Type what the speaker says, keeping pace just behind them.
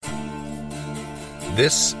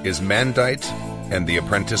This is Mandeight and the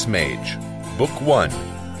Apprentice Mage, Book 1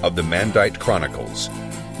 of the Mandeight Chronicles,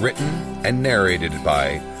 written and narrated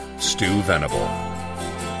by Stu Venable.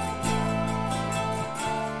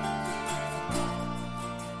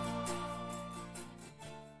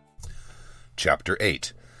 Chapter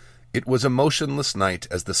 8. It was a motionless night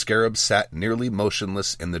as the Scarab sat nearly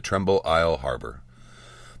motionless in the Tremble Isle harbor.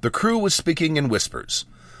 The crew was speaking in whispers,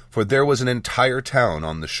 for there was an entire town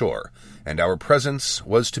on the shore, and our presence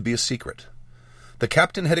was to be a secret. The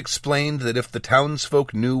captain had explained that if the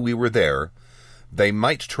townsfolk knew we were there, they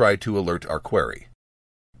might try to alert our quarry,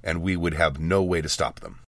 and we would have no way to stop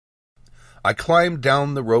them. I climbed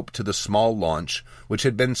down the rope to the small launch, which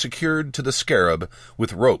had been secured to the Scarab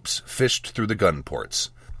with ropes fished through the gun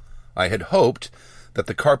ports. I had hoped that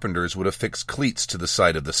the carpenters would affix cleats to the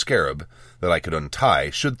side of the Scarab that I could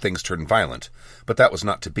untie should things turn violent, but that was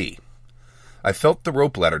not to be. I felt the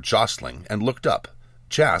rope ladder jostling and looked up.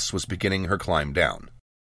 Jas was beginning her climb down.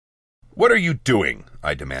 "What are you doing?"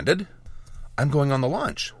 I demanded. "I'm going on the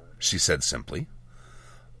launch," she said simply.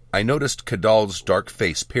 I noticed Cadal's dark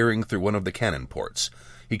face peering through one of the cannon ports.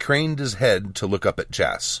 He craned his head to look up at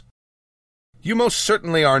Jas. "You most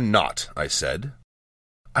certainly are not," I said.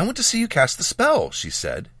 "I want to see you cast the spell," she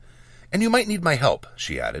said. "And you might need my help,"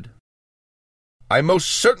 she added. "I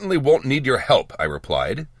most certainly won't need your help," I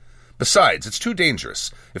replied. "Besides, it's too dangerous.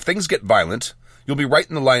 If things get violent, you'll be right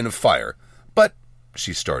in the line of fire." "But—"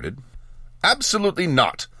 she started. "Absolutely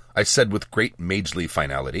not," I said with great magely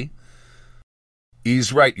finality.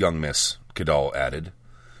 "'E's right, young miss," Cadal added.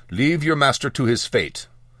 "Leave your master to his fate.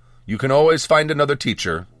 You can always find another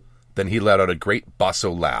teacher." Then he let out a great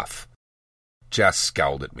basso laugh. Jas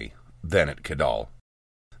scowled at me, then at Cadal.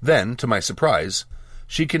 Then, to my surprise,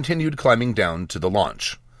 she continued climbing down to the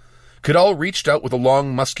launch. Cadal reached out with a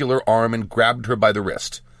long, muscular arm and grabbed her by the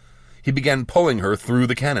wrist. He began pulling her through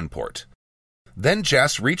the cannon port. Then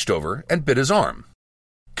Jas reached over and bit his arm.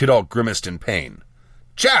 Cadal grimaced in pain.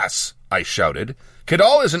 "Jas!" I shouted.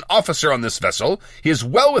 "Cadal is an officer on this vessel. He is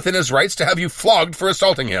well within his rights to have you flogged for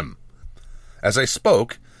assaulting him." As I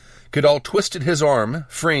spoke, Cadal twisted his arm,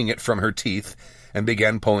 freeing it from her teeth, and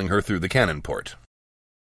began pulling her through the cannon port.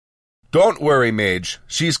 "Don't worry, Mage.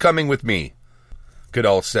 She's coming with me,"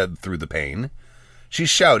 Cadal said through the pain. She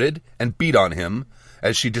shouted and beat on him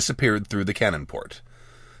as she disappeared through the cannon port.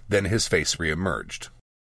 Then his face re-emerged.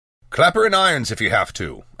 "Clap her in irons if you have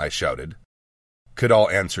to," I shouted. Cadal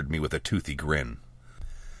answered me with a toothy grin.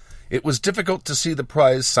 It was difficult to see the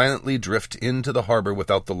prize silently drift into the harbor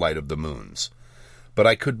without the light of the moons, but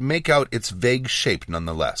I could make out its vague shape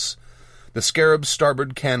nonetheless. The Scarab's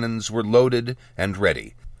starboard cannons were loaded and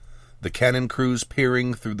ready, the cannon crews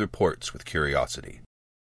peering through their ports with curiosity.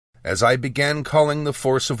 As I began calling the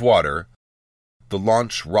force of water, the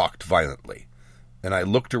launch rocked violently, and I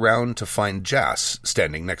looked around to find Jas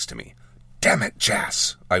standing next to me. "Damn it,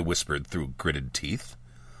 Jas!" I whispered through gritted teeth.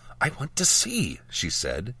 "I want to see," she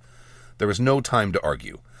said. There was no time to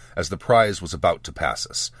argue, as the prize was about to pass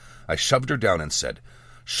us. I shoved her down and said,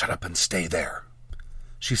 "Shut up and stay there."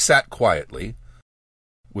 She sat quietly,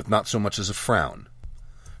 with not so much as a frown.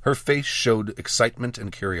 Her face showed excitement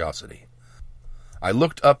and curiosity. I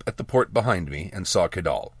looked up at the port behind me and saw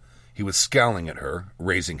Cadal. He was scowling at her,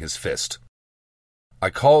 raising his fist. I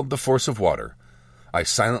called the force of water. I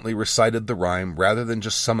silently recited the rhyme rather than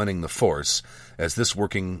just summoning the force, as this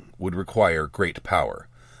working would require great power.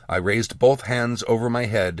 I raised both hands over my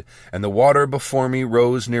head, and the water before me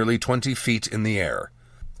rose nearly 20 feet in the air.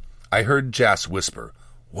 I heard Jas whisper,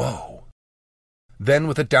 "Whoa." Then,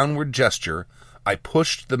 with a downward gesture, I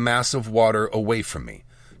pushed the mass of water away from me,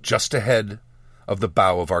 just ahead of the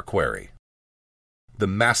bow of our quarry. The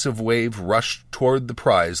massive wave rushed toward the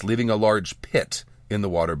prize, leaving a large pit in the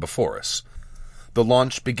water before us. The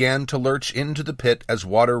launch began to lurch into the pit as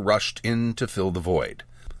water rushed in to fill the void.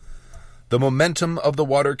 The momentum of the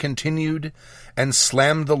water continued and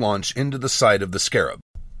slammed the launch into the side of the Scarab.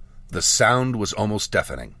 The sound was almost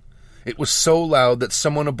deafening. It was so loud that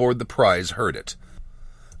someone aboard the prize heard it.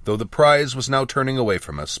 Though the prize was now turning away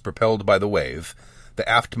from us, propelled by the wave, the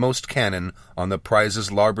aftmost cannon on the prize's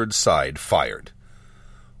larboard side fired.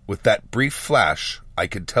 With that brief flash, I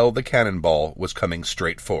could tell the cannonball was coming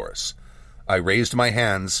straight for us. I raised my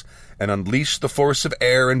hands and unleashed the force of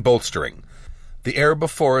air and bolstering. The air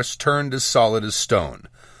before us turned as solid as stone.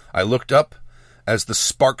 I looked up as the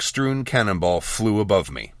spark-strewn cannonball flew above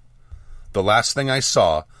me. The last thing I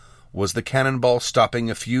saw was the cannonball stopping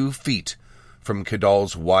a few feet from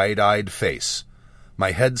Cadal's wide-eyed face.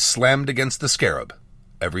 My head slammed against the Scarab.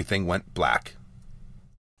 Everything went black.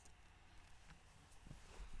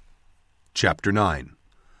 Chapter 9.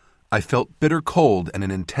 I felt bitter cold and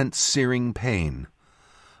an intense searing pain.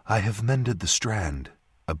 "I have mended the strand,"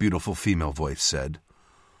 a beautiful female voice said.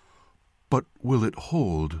 "But will it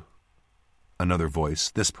hold?" Another voice,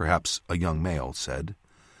 this perhaps a young male, said.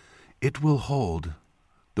 "It will hold,"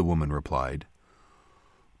 the woman replied.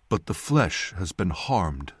 "But the flesh has been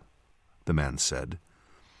harmed," the man said.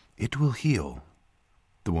 "It will heal,"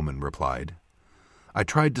 the woman replied. I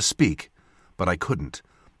tried to speak, but I couldn't.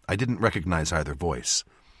 I didn't recognize either voice.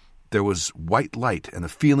 There was white light, and the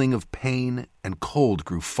feeling of pain and cold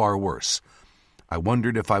grew far worse. I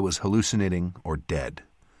wondered if I was hallucinating or dead.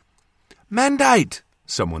 "Mandeight!"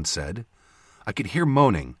 someone said. I could hear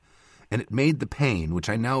moaning, and it made the pain, which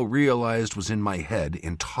I now realized was in my head,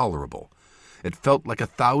 intolerable. It felt like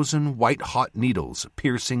 1,000 white-hot needles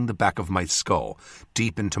piercing the back of my skull,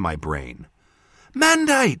 deep into my brain.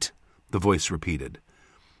 "Mandeight!" the voice repeated.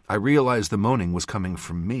 I realized the moaning was coming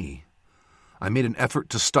from me. I made an effort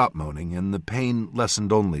to stop moaning, and the pain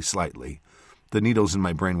lessened only slightly. The needles in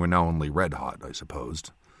my brain were now only red-hot, I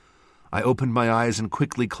supposed. I opened my eyes and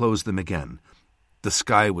quickly closed them again. The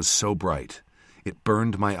sky was so bright. It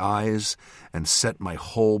burned my eyes and set my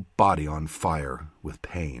whole body on fire with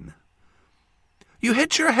pain. "You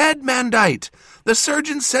hit your head, Mandeight! The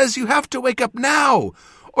surgeon says you have to wake up now,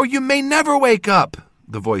 or you may never wake up,"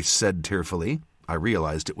 the voice said tearfully. I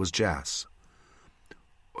realized it was Jas.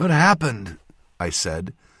 "What happened?" I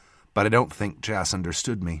said, but I don't think Jas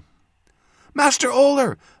understood me. "Master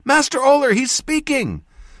Oler! Master Oler, he's speaking!"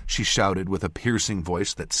 she shouted with a piercing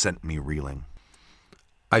voice that sent me reeling.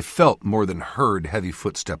 I felt more than heard heavy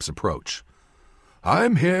footsteps approach.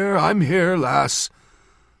 I'm here, lass,"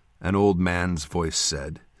 an old man's voice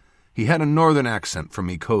said. He had a northern accent from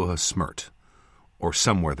Ikoha Smirt, or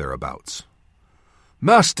somewhere thereabouts.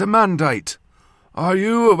 "Master Mandeight, are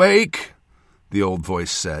you awake?" the old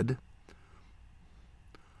voice said.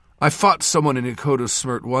 "I fought someone in Ikoha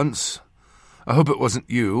Smirt once. I hope it wasn't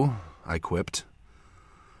you," I quipped.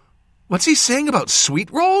 "What's he saying about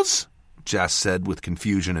sweet rolls?" Jas said with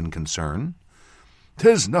confusion and concern.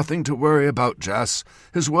 "'Tis nothing to worry about, Jas.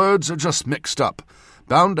 His words are just mixed up.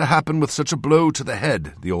 Bound to happen with such a blow to the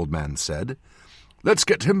head," the old man said. "Let's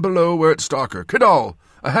get him below where it's darker. Kidal,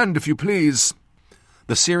 a hand if you please."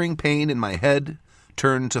 The searing pain in my head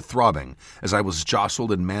turned to throbbing as I was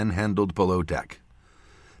jostled and manhandled below deck.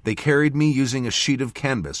 They carried me using a sheet of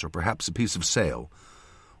canvas or perhaps a piece of sail.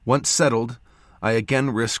 Once settled, I again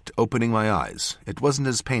risked opening my eyes. It wasn't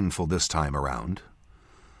as painful this time around.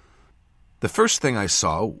 The first thing I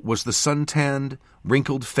saw was the sun-tanned,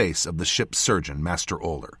 wrinkled face of the ship's surgeon, Master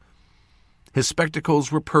Oler. His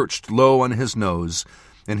spectacles were perched low on his nose,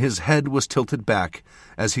 and his head was tilted back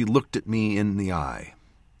as he looked at me in the eye.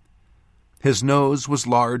 His nose was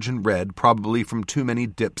large and red, probably from too many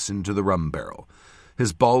dips into the rum barrel.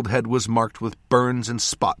 His bald head was marked with burns and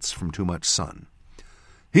spots from too much sun.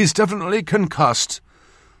 "He's definitely concussed,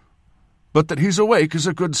 but that he's awake is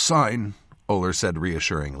a good sign," Oler said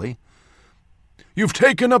reassuringly. "You've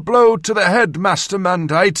taken a blow to the head, Master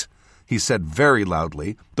Mandeight," he said very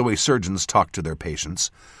loudly, the way surgeons talk to their patients.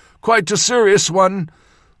 "Quite a serious one,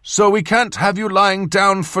 so we can't have you lying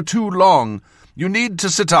down for too long. You need to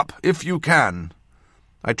sit up, if you can."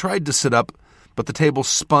 I tried to sit up, but the table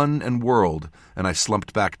spun and whirled, and I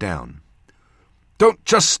slumped back down. "Don't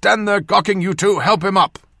just stand there gawking, you two. Help him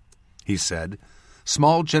up," he said.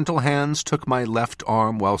 Small, gentle hands took my left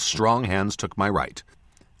arm, while strong hands took my right.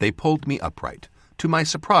 They pulled me upright. To my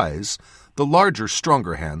surprise, the larger,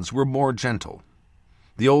 stronger hands were more gentle.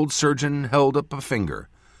 The old surgeon held up a finger.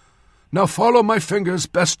 "Now follow my fingers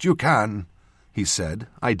best you can," he said.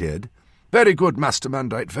 I did. "Very good, Master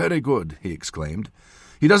Mandeight, very good," he exclaimed.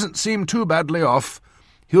 "He doesn't seem too badly off.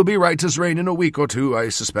 He'll be right as rain in a week or two, I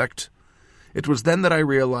suspect." It was then that I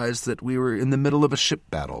realized that we were in the middle of a ship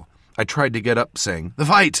battle. I tried to get up, saying, "The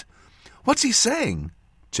fight!" "What's he saying?"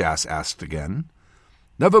 Jas asked again.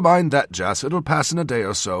 "Never mind that, Jas. It'll pass in a day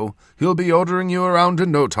or so. He'll be ordering you around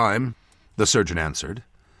in no time," the surgeon answered.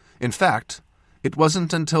 In fact, it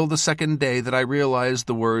wasn't until the second day that I realized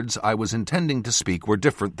the words I was intending to speak were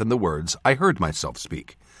different than the words I heard myself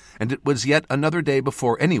speak, and it was yet another day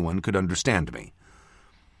before anyone could understand me.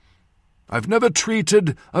 "I've never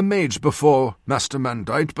treated a mage before, Master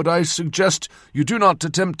Mandeight, but I suggest you do not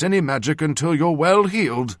attempt any magic until you're well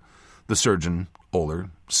healed," the surgeon,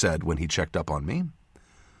 Oler, said when he checked up on me.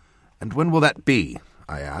 "And when will that be?"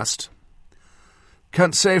 I asked.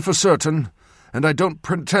 "Can't say for certain, and I don't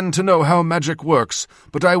pretend to know how magic works,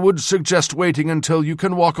 but I would suggest waiting until you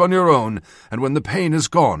can walk on your own, and when the pain is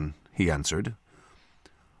gone," he answered.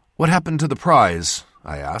 "What happened to the prize?"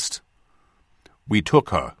 I asked. "We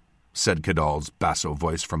took her," said Cadal's basso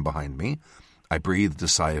voice from behind me. I breathed a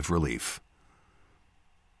sigh of relief.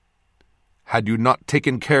 Had you not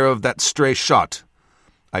taken care of that stray shot,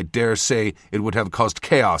 I dare say it would have caused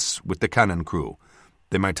chaos with the cannon crew.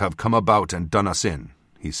 They might have come about and done us in,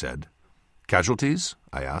 he said. Casualties?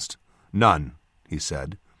 I asked. None, he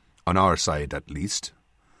said. On our side, at least.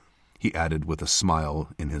 He added with a smile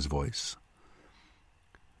in his voice.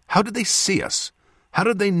 How did they see us? How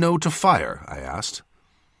did they know to fire? I asked.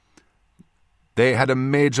 They had a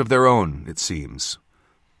mage of their own, it seems.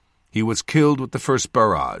 He was killed with the first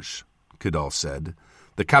barrage, Cadal said.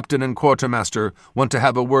 The captain and quartermaster want to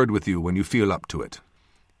have a word with you when you feel up to it.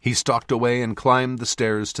 He stalked away and climbed the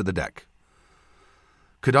stairs to the deck.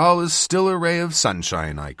 Cadal is still a ray of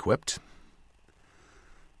sunshine, I quipped.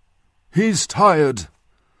 He's tired.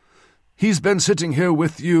 He's been sitting here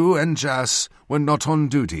with you and Jas when not on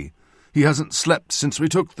duty. He hasn't slept since we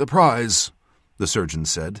took the prize, the surgeon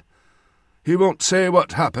said. He won't say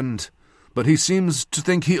what happened, but he seems to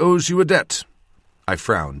think he owes you a debt. I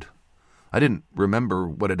frowned. I didn't remember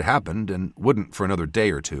what had happened and wouldn't for another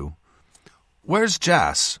day or two. Where's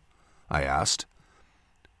Jas? I asked.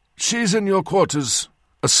 She's in your quarters,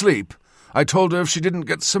 asleep. I told her if she didn't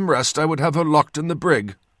get some rest I would have her locked in the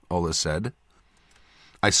brig, Ola said.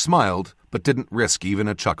 I smiled, but didn't risk even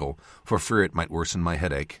a chuckle, for fear it might worsen my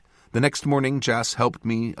headache. The next morning Jas helped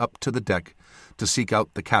me up to the deck to seek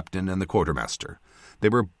out the captain and the quartermaster. They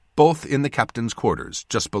were both in the captain's quarters,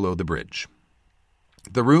 just below the bridge.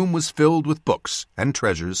 The room was filled with books and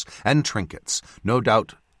treasures and trinkets, no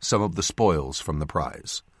doubt some of the spoils from the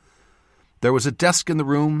prize. There was a desk in the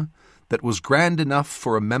room that was grand enough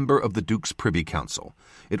for a member of the Duke's Privy Council.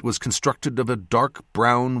 It was constructed of a dark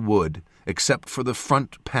brown wood, except for the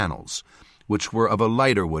front panels, which were of a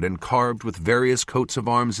lighter wood and carved with various coats of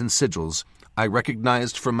arms and sigils I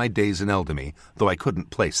recognized from my days in Eldamy, though I couldn't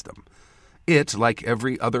place them. It, like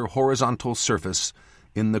every other horizontal surface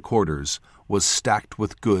in the quarters, was stacked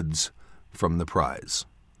with goods from the prize.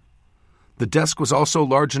 The desk was also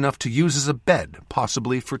large enough to use as a bed,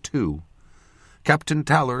 possibly for two. Captain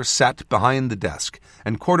Taller sat behind the desk,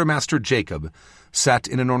 and Quartermaster Jacob sat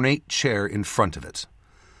in an ornate chair in front of it.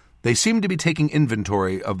 They seemed to be taking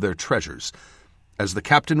inventory of their treasures, as the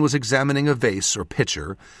captain was examining a vase or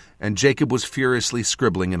pitcher, and Jacob was furiously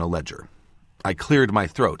scribbling in a ledger. I cleared my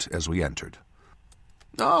throat as we entered.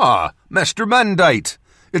 "Ah, Master Mandeight!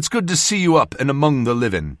 It's good to see you up and among the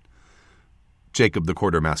living," Jacob the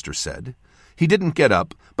quartermaster said. He didn't get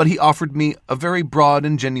up, but he offered me a very broad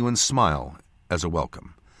and genuine smile as a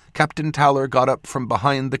welcome. Captain Taller got up from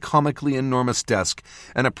behind the comically enormous desk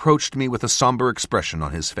and approached me with a somber expression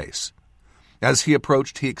on his face. As he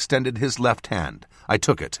approached, he extended his left hand. I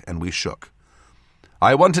took it, and we shook.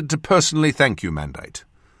 "I wanted to personally thank you, Mandeight.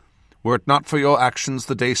 Were it not for your actions,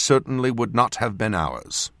 the day certainly would not have been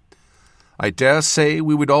ours. I dare say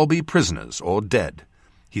we would all be prisoners or dead,"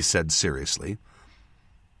 he said seriously.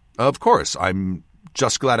 "Of course, I'm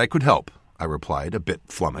just glad I could help," I replied, a bit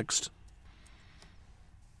flummoxed.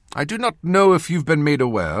 "I do not know if you've been made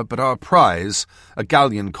aware, but our prize, a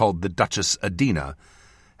galleon called the Duchess Adina,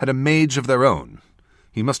 had a mage of their own.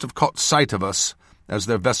 He must have caught sight of us as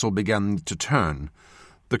their vessel began to turn.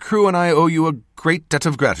 The crew and I owe you a great debt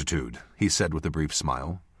of gratitude," he said with a brief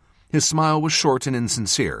smile. His smile was short and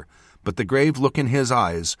insincere, but the grave look in his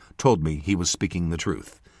eyes told me he was speaking the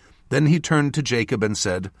truth. Then he turned to Jacob and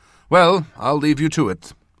said, "Well, I'll leave you to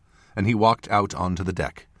it," and he walked out onto the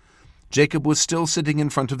deck. Jacob was still sitting in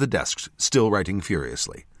front of the desk, still writing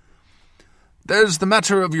furiously. "There's the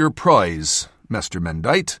matter of your prize, Master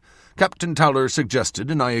Mandeight. Captain Taller suggested,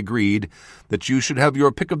 and I agreed, that you should have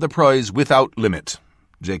your pick of the prize without limit,"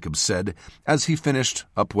 Jacob said, as he finished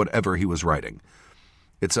up whatever he was writing.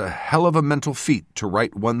 "It's a hell of a mental feat to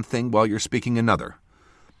write one thing while you're speaking another.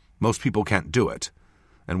 Most people can't do it,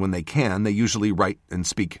 and when they can, they usually write and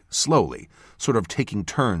speak slowly, sort of taking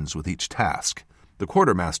turns with each task. The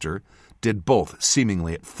quartermaster did both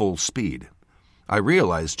seemingly at full speed. I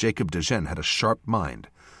realized Jacob de Jean had a sharp mind,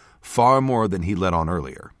 far more than he let on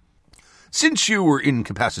earlier. "Since you were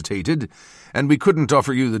incapacitated, and we couldn't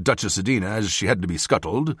offer you the Duchess Adina as she had to be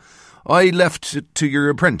scuttled, I left it to your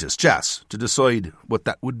apprentice, Jas, to decide what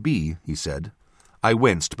that would be," he said. I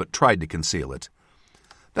winced, but tried to conceal it.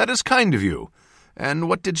 "That is kind of you. And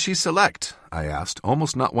what did she select?" I asked,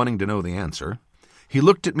 almost not wanting to know the answer. He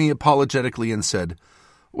looked at me apologetically and said,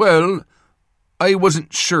 "Well, I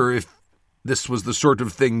wasn't sure if this was the sort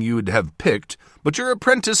of thing you'd have picked, but your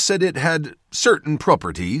apprentice said it had certain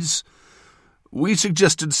properties. We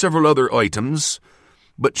suggested several other items,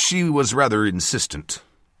 but she was rather insistent."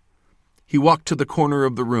 He walked to the corner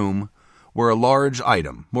of the room where a large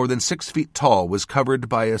item, more than 6 feet tall, was covered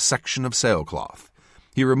by a section of sailcloth.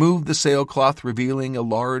 He removed the sailcloth, revealing a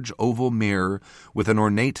large oval mirror with an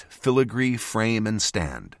ornate filigree frame and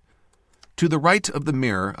stand. To the right of the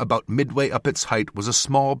mirror, about midway up its height, was a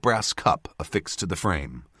small brass cup affixed to the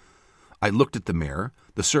frame. I looked at the mirror.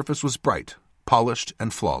 The surface was bright, polished,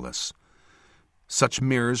 and flawless. Such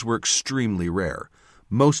mirrors were extremely rare.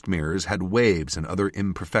 Most mirrors had waves and other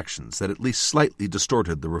imperfections that at least slightly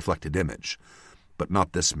distorted the reflected image, but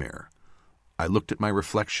not this mirror. I looked at my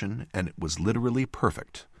reflection, and it was literally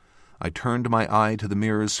perfect. I turned my eye to the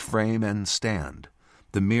mirror's frame and stand.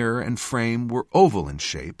 The mirror and frame were oval in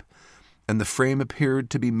shape, and the frame appeared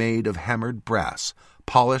to be made of hammered brass,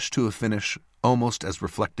 polished to a finish almost as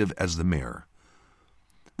reflective as the mirror.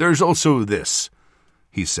 "There's also this,"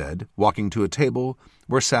 he said, walking to a table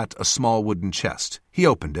where sat a small wooden chest. He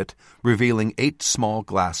opened it, revealing 8 small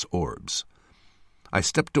glass orbs. I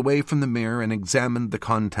stepped away from the mirror and examined the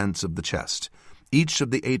contents of the chest. Each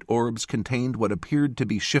of the 8 orbs contained what appeared to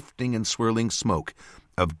be shifting and swirling smoke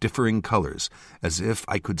of differing colors, as if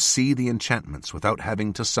I could see the enchantments without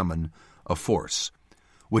having to summon a force,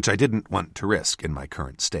 which I didn't want to risk in my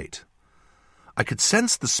current state. "I could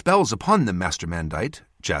sense the spells upon them, Master Mandeight,"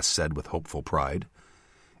 Jas said with hopeful pride.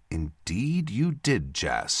 "Indeed you did,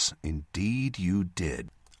 Jas. Indeed you did,"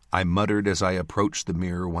 I muttered as I approached the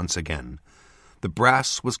mirror once again. The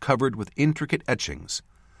brass was covered with intricate etchings,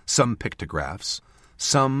 some pictographs,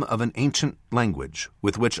 some of an ancient language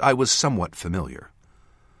with which I was somewhat familiar.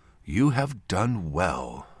 "You have done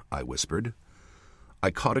well," I whispered. I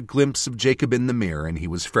caught a glimpse of Jacob in the mirror, and he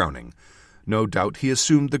was frowning. No doubt he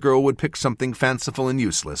assumed the girl would pick something fanciful and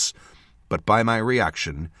useless, but by my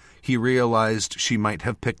reaction, he realized she might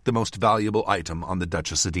have picked the most valuable item on the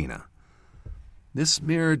Duchess Adina. "This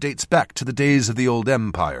mirror dates back to the days of the old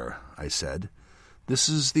Empire," I said. "This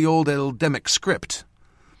is the old Eldemic script.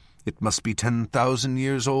 It must be 10,000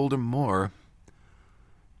 years old or more."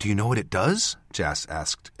 "Do you know what it does?" Jas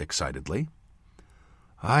asked excitedly.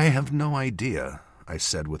 "I have no idea," I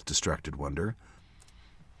said with distracted wonder.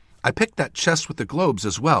 "I picked that chest with the globes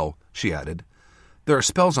as well," she added. "There are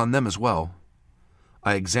spells on them as well."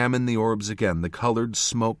 I examined the orbs again. The colored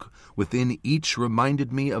smoke within each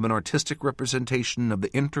reminded me of an artistic representation of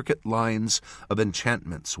the intricate lines of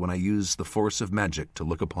enchantments when I used the force of magic to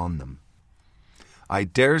look upon them. "I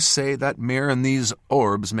dare say that mirror and these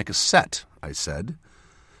orbs make a set," I said.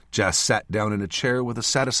 Jas sat down in a chair with a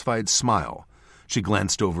satisfied smile. She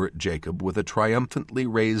glanced over at Jacob with a triumphantly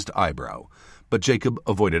raised eyebrow, but Jacob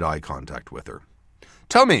avoided eye contact with her.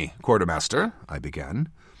 "Tell me, Quartermaster," I began.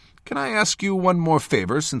 "Can I ask you one more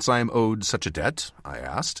favor since I am owed such a debt?" I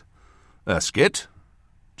asked. "Ask it,"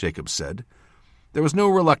 Jacob said. There was no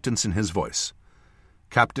reluctance in his voice.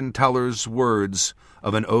 Captain Towler's words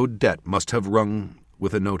of an owed debt must have rung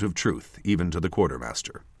with a note of truth, even to the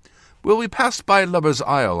quartermaster. "Will we pass by Lover's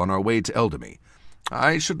Isle on our way to Eldamy?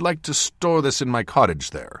 I should like to store this in my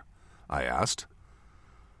cottage there," I asked.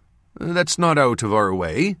 "That's not out of our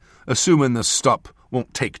way, assuming the stop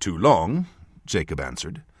won't take too long," Jacob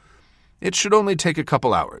answered. "It should only take a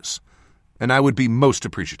couple hours, and I would be most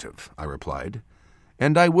appreciative," I replied.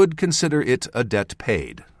 "And I would consider it a debt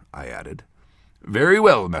paid," I added. "Very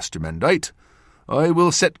well, Master Mandeight. I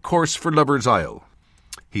will set course for Lover's Isle,"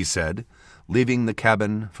 he said, leaving the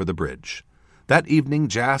cabin for the bridge. That evening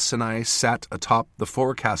Jas and I sat atop the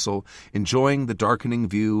forecastle, enjoying the darkening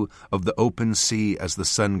view of the open sea as the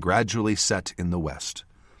sun gradually set in the west.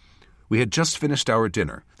 We had just finished our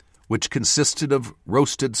dinner, which consisted of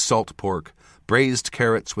roasted salt pork, braised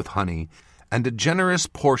carrots with honey, and a generous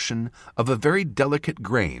portion of a very delicate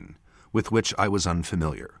grain with which I was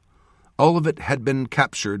unfamiliar. All of it had been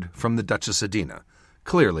captured from the Duchess Adina.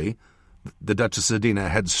 Clearly, the Duchess Adina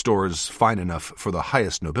had stores fine enough for the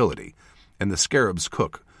highest nobility, and the Scarab's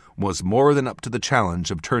cook was more than up to the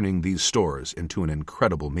challenge of turning these stores into an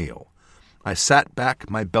incredible meal. I sat back,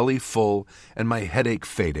 my belly full and my headache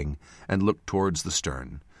fading, and looked towards the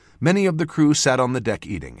stern. Many of the crew sat on the deck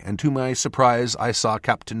eating, and to my surprise I saw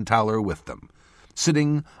Captain Towler with them,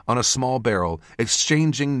 sitting on a small barrel,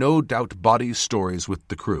 exchanging no doubt bawdy stories with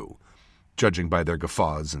the crew, judging by their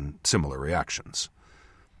guffaws and similar reactions.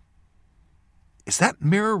 "Is that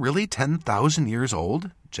mirror really 10,000 years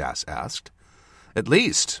old?" Jas asked. "At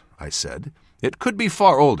least," I said. "It could be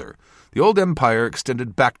far older. The old empire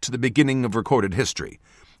extended back to the beginning of recorded history.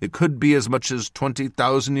 It could be as much as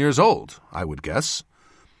 20,000 years old, I would guess."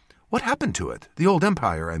 "What happened to it? The old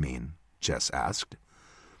empire, I mean?" Jas asked.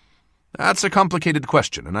 "That's a complicated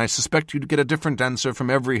question, and I suspect you'd get a different answer from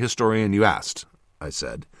every historian you asked," I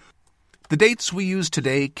said. The dates we use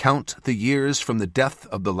today count the years from the death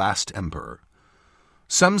of the last emperor.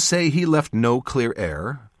 Some say he left no clear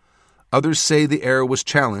heir. Others say the heir was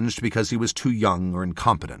challenged because he was too young or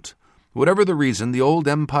incompetent. Whatever the reason, the old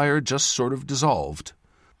empire just sort of dissolved.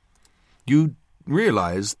 You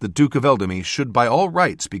realize the Duke of Eldamy should by all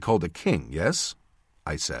rights be called a king, yes?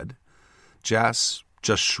 I said. Jas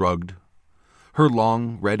just shrugged, her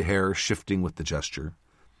long red hair shifting with the gesture.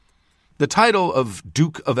 The title of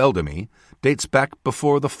Duke of Eldamy dates back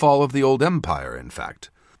before the fall of the old empire, in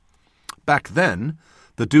fact. Back then,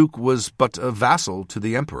 the Duke was but a vassal to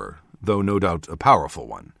the emperor, though no doubt a powerful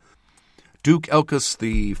one. Duke Elchis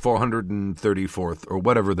the 434th, or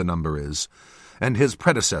whatever the number is, and his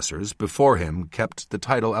predecessors before him kept the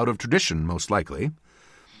title out of tradition, most likely.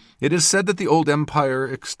 It is said that the old empire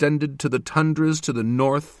extended to the tundras to the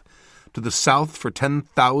north, to the south for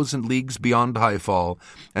 10,000 leagues beyond Highfall,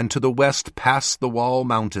 and to the west past the Wall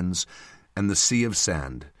Mountains and the Sea of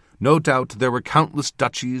Sand. No doubt there were countless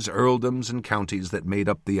duchies, earldoms, and counties that made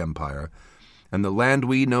up the empire, and the land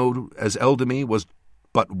we know as Eldamy was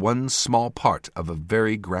but one small part of a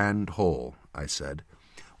very grand whole, I said.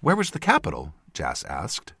 Where was the capital? Jas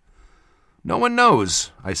asked. No one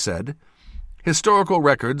knows, I said. Historical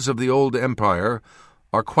records of the old empire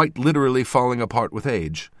are quite literally falling apart with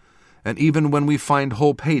age, and even when we find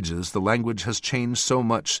whole pages, the language has changed so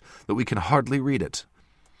much that we can hardly read it.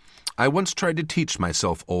 I once tried to teach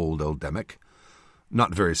myself Old Eldemic,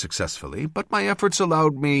 not very successfully, but my efforts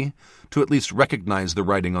allowed me to at least recognize the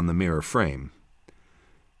writing on the mirror frame.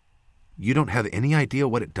 You don't have any idea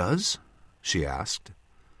what it does? She asked.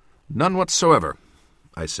 None whatsoever,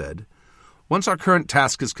 I said. Once our current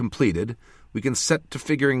task is completed, we can set to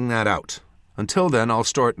figuring that out. Until then, I'll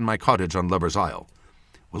store it in my cottage on Lover's Isle.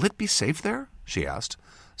 Will it be safe there? She asked.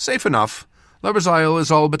 Safe enough. Lover's Isle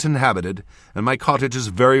is all but inhabited, and my cottage is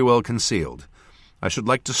very well concealed. I should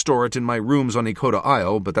like to store it in my rooms on Ecota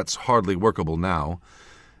Isle, but that's hardly workable now,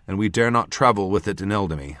 and we dare not travel with it in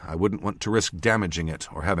Eldamy. I wouldn't want to risk damaging it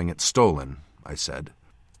or having it stolen, I said.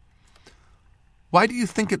 Why do you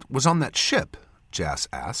think it was on that ship? Jas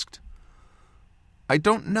asked. I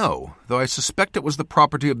don't know, though I suspect it was the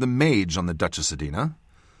property of the mage on the Duchess Adina.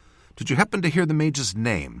 Did you happen to hear the mage's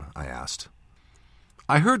name? I asked.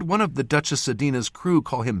 I heard one of the Duchess Adina's crew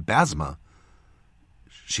call him Basma,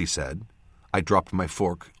 she said. I dropped my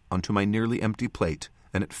fork onto my nearly empty plate,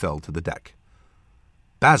 and it fell to the deck.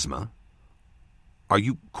 Basma? Are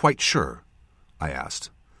you quite sure? I asked.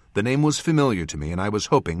 The name was familiar to me, and I was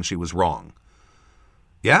hoping she was wrong.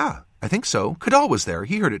 Yeah, I think so. Cadal was there.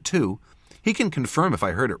 He heard it too. He can confirm if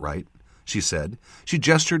I heard it right, she said. She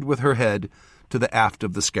gestured with her head to the aft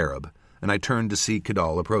of the Scarab, and I turned to see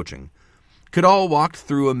Cadal approaching. Cadal walked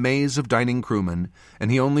through a maze of dining crewmen, and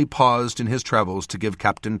he only paused in his travels to give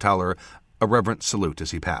Captain Taller a reverent salute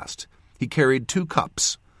as he passed. He carried 2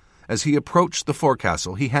 cups. As he approached the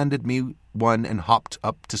forecastle, he handed me one and hopped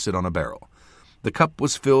up to sit on a barrel. The cup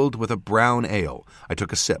was filled with a brown ale. I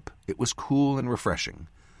took a sip. It was cool and refreshing.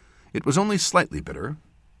 It was only slightly bitter,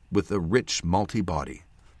 with a rich, malty body.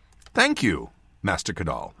 Thank you, Master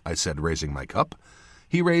Cadal, I said, raising my cup.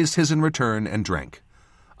 He raised his in return and drank.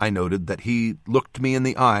 I noted that he looked me in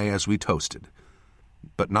the eye as we toasted,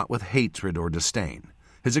 but not with hatred or disdain.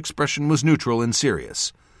 His expression was neutral and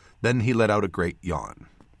serious. Then he let out a great yawn.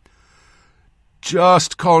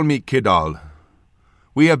 Just call me Cadal.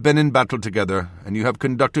 We have been in battle together, and you have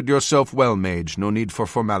conducted yourself well, mage. No need for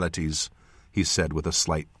formalities, he said with a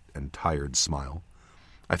slight and tired smile.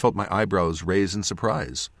 I felt my eyebrows raise in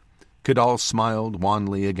surprise. Cadal smiled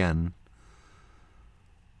wanly again.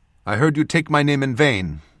 I heard you take my name in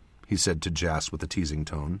vain, he said to Jas with a teasing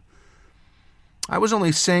tone. I was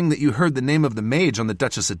only saying that you heard the name of the mage on the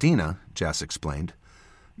Duchess Adina, Jas explained.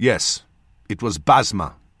 Yes, it was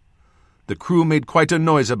Basma. The crew made quite a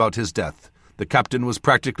noise about his death. The captain was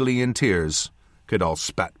practically in tears. Cadal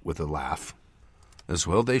spat with a laugh. As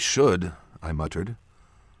well they should, I muttered.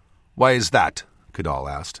 Why is that? Cadal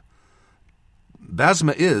asked.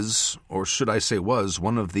 Basma is, or should I say was,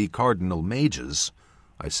 one of the cardinal mages,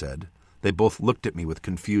 I said. They both looked at me with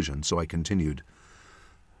confusion, so I continued.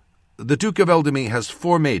 The Duke of Eldamy has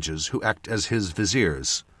 4 mages who act as his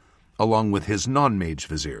viziers, along with his non-mage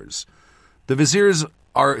viziers. The viziers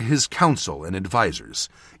are his council and advisors.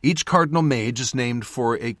 Each cardinal mage is named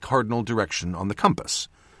for a cardinal direction on the compass.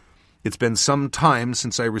 It's been some time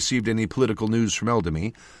since I received any political news from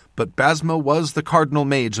Eldamy, but Basma was the cardinal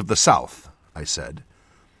mage of the south, I said.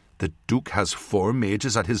 The Duke has 4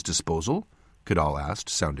 mages at his disposal? Cadal asked,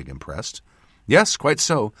 sounding impressed. Yes, quite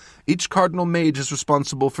so. Each cardinal mage is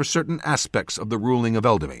responsible for certain aspects of the ruling of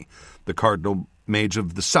Eldamy. The cardinal mage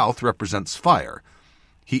of the south represents fire.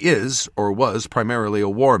 He is, or was, primarily a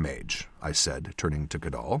war mage, I said, turning to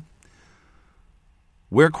Cadal.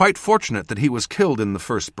 We're quite fortunate that he was killed in the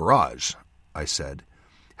first barrage, I said.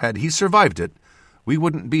 Had he survived it, we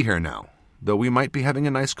wouldn't be here now, though we might be having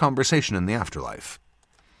a nice conversation in the afterlife.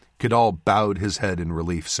 Cadal bowed his head in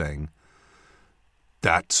relief, saying,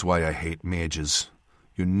 That's why I hate mages.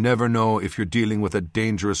 You never know if you're dealing with a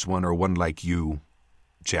dangerous one or one like you.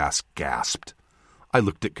 Jas gasped. I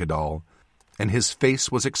looked at Cadal, and his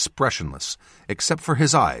face was expressionless, except for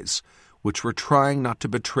his eyes, which were trying not to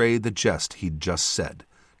betray the jest he'd just said.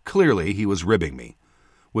 Clearly he was ribbing me,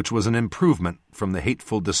 which was an improvement from the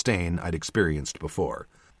hateful disdain I'd experienced before.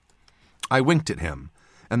 I winked at him,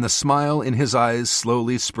 and the smile in his eyes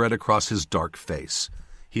slowly spread across his dark face.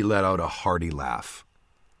 He let out a hearty laugh.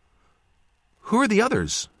 "Who are the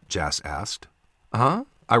others?" Jas asked. "Huh?"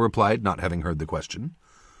 I replied, not having heard the question.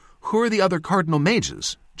 "Who are the other cardinal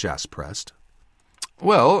mages?" Jas pressed.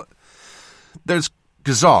 "Well, there's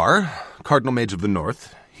Gazar, cardinal mage of the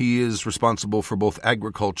north. He is responsible for both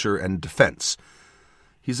agriculture and defense.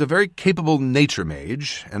 He's a very capable nature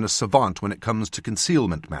mage and a savant when it comes to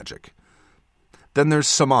concealment magic. Then there's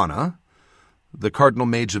Samana, the cardinal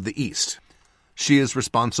mage of the east. She is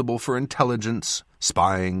responsible for intelligence,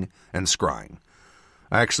 spying, and scrying.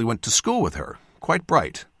 I actually went to school with her, quite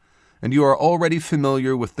bright. And you are already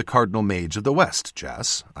familiar with the cardinal mage of the west,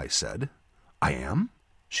 Jas," I said. "I am?"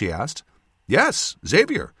 she asked. "Yes,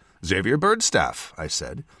 Xavier Birdstaff," I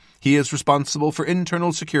said. "He is responsible for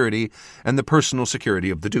internal security and the personal security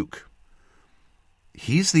of the Duke."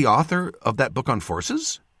 "He's the author of that book on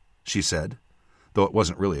forces?" she said, though it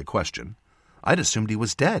wasn't really a question. "I'd assumed he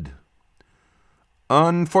was dead."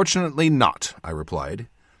 "Unfortunately not," I replied.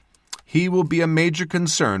 "He will be a major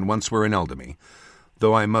concern once we're in Eldamy,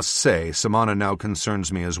 though I must say Samana now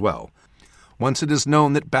concerns me as well. Once it is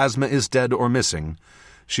known that Basma is dead or missing,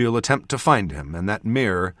 she'll attempt to find him, and that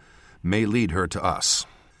mirror may lead her to us."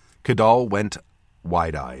 Cadal went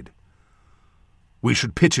wide-eyed. "We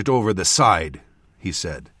should pitch it over the side," he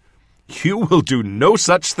said. "You will do no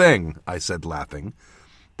such thing," I said, laughing.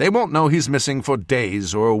 "They won't know he's missing for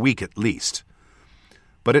days or a week at least.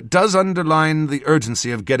 But it does underline the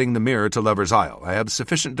urgency of getting the mirror to Lover's Isle. I have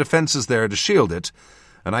sufficient defenses there to shield it,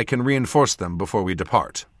 and I can reinforce them before we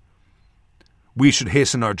depart." "We should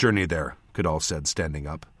hasten our journey there," Cadal said, standing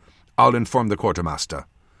up. "I'll inform the quartermaster."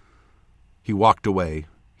 He walked away.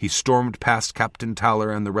 He stormed past Captain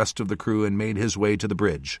Taller and the rest of the crew and made his way to the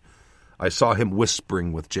bridge. I saw him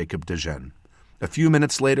whispering with Jacob de Gen. A few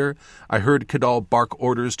minutes later, I heard Cadal bark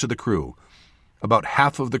orders to the crew. About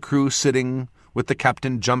half of the crew sitting with the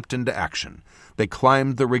captain jumped into action. They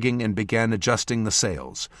climbed the rigging and began adjusting the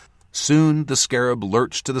sails. Soon the Scarab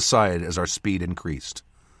lurched to the side as our speed increased.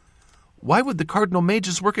 "Why would the cardinal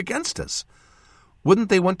mages work against us? Wouldn't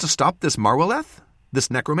they want to stop this Marwaleth, this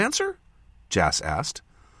necromancer?" Jas asked.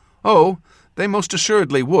 "Oh, they most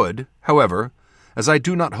assuredly would. However, as I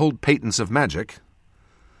do not hold patents of magic,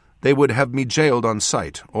 they would have me jailed on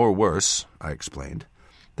sight, or worse," I explained.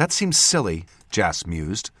 "That seems silly," Jas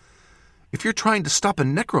mused. "If you're trying to stop a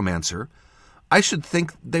necromancer, I should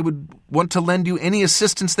think they would want to lend you any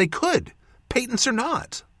assistance they could, patents or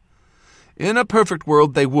not." "In a perfect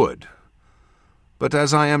world they would. But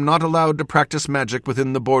as I am not allowed to practice magic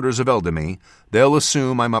within the borders of Eldamy, they'll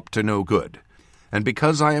assume I'm up to no good. And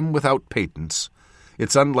because I am without patents,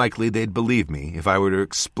 it's unlikely they'd believe me if I were to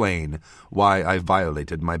explain why I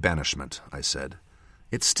violated my banishment," I said.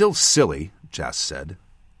 "It's still silly," Jas said.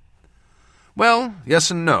 "Well, yes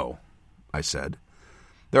and no," I said.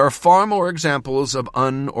 "There are far more examples of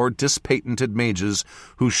or dispatented mages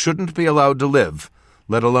who shouldn't be allowed to live,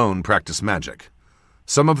 let alone practice magic.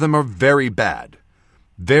 Some of them are very bad,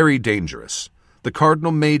 very dangerous. The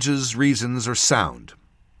cardinal mages' reasons are sound,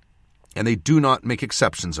 and they do not make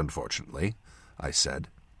exceptions, unfortunately," I said.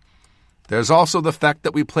 "There's also the fact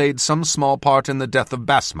that we played some small part in the death of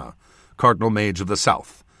Basma, cardinal mage of the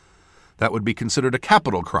south. That would be considered a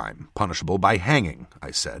capital crime, punishable by hanging,"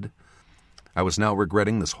 I said. I was now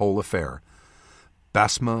regretting this whole affair.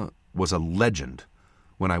 Basma was a legend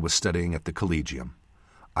when I was studying at the Collegium.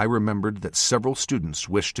 I remembered that several students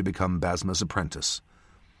wished to become Basma's apprentice.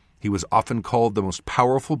 He was often called the most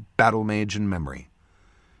powerful battle mage in memory.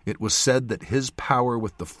 It was said that his power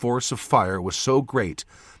with the force of fire was so great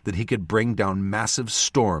that he could bring down massive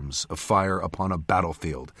storms of fire upon a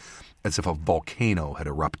battlefield, as if a volcano had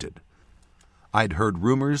erupted. I'd heard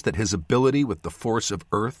rumors that his ability with the force of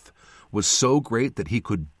earth was so great that he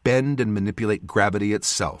could bend and manipulate gravity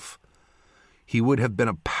itself. He would have been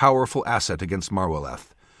a powerful asset against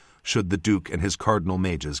Marweleth, should the Duke and his cardinal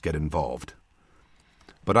mages get involved.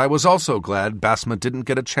 But I was also glad Basma didn't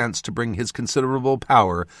get a chance to bring his considerable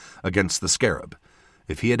power against the Scarab.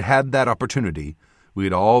 If he had had that opportunity,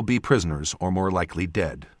 we'd all be prisoners or more likely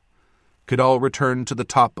dead. Cadal returned to the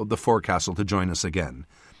top of the forecastle to join us again.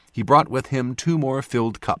 He brought with him 2 more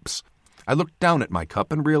filled cups. I looked down at my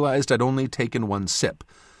cup and realized I'd only taken 1 sip.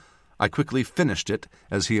 I quickly finished it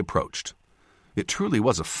as he approached. It truly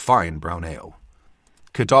was a fine brown ale.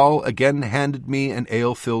 Cadal again handed me an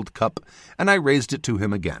ale-filled cup, and I raised it to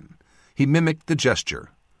him again. He mimicked the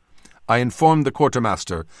gesture. I informed the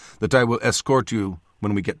quartermaster that I will escort you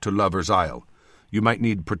when we get to Lover's Isle. You might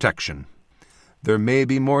need protection. There may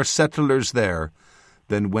be more settlers there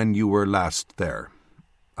than when you were last there,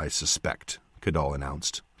 I suspect, Cadal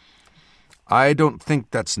announced. I don't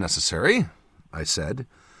think that's necessary, I said.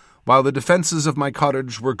 While the defenses of my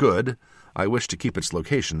cottage were good, I wish to keep its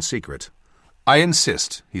location secret. I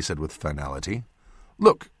insist, he said with finality.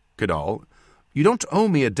 Look, Cadal, you don't owe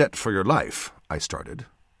me a debt for your life, I started.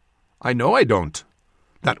 I know I don't.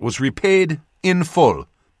 That was repaid in full,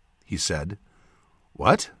 he said.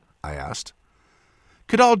 What? I asked.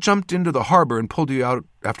 Cadal jumped into the harbor and pulled you out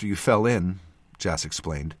after you fell in, Jas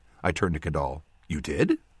explained. I turned to Cadal. You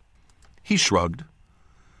did? He shrugged.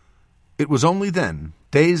 It was only then,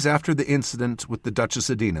 days after the incident with the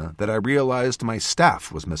Duchess Adina, that I realized my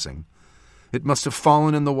staff was missing. It must have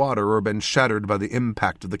fallen in the water or been shattered by the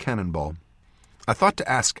impact of the cannonball. I thought to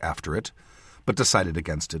ask after it, but decided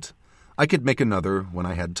against it. I could make another when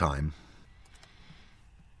I had time.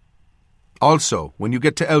 Also, when you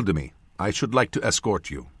get to Eldamy, I should like to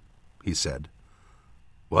escort you, he said.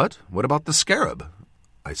 What? What about the Scarab?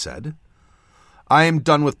 I said. I am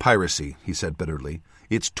done with piracy, he said bitterly.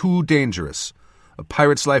 It's too dangerous. A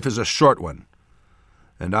pirate's life is a short one,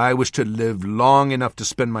 and I wish to live long enough to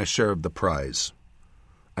spend my share of the prize.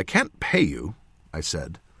 I can't pay you, I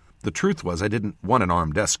said. The truth was I didn't want an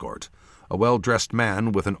armed escort. A well-dressed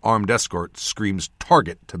man with an armed escort screams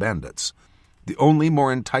target to bandits. The only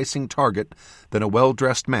more enticing target than a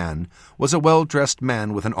well-dressed man was a well-dressed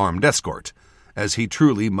man with an armed escort, as he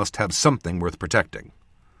truly must have something worth protecting.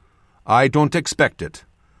 I don't expect it.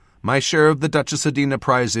 My share of the Duchess Adina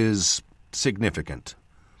prize is significant.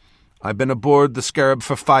 I've been aboard the Scarab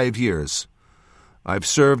for 5 years. I've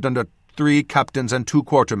served under 3 captains and 2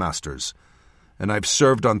 quartermasters, and I've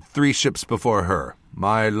served on 3 ships before her.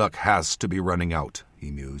 My luck has to be running out,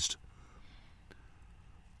 he mused.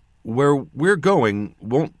 Where we're going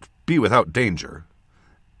won't be without danger,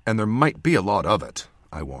 and there might be a lot of it,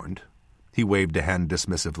 I warned. He waved a hand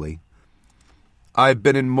dismissively. I've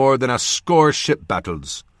been in more than a score ship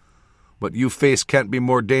battles. What you face can't be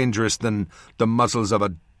more dangerous than the muzzles of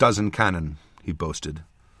a dozen cannon, he boasted.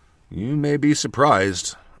 You may be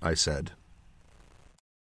surprised, I said.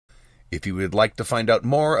 If you would like to find out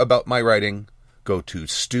more about my writing, go to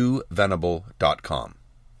stewvenable.com.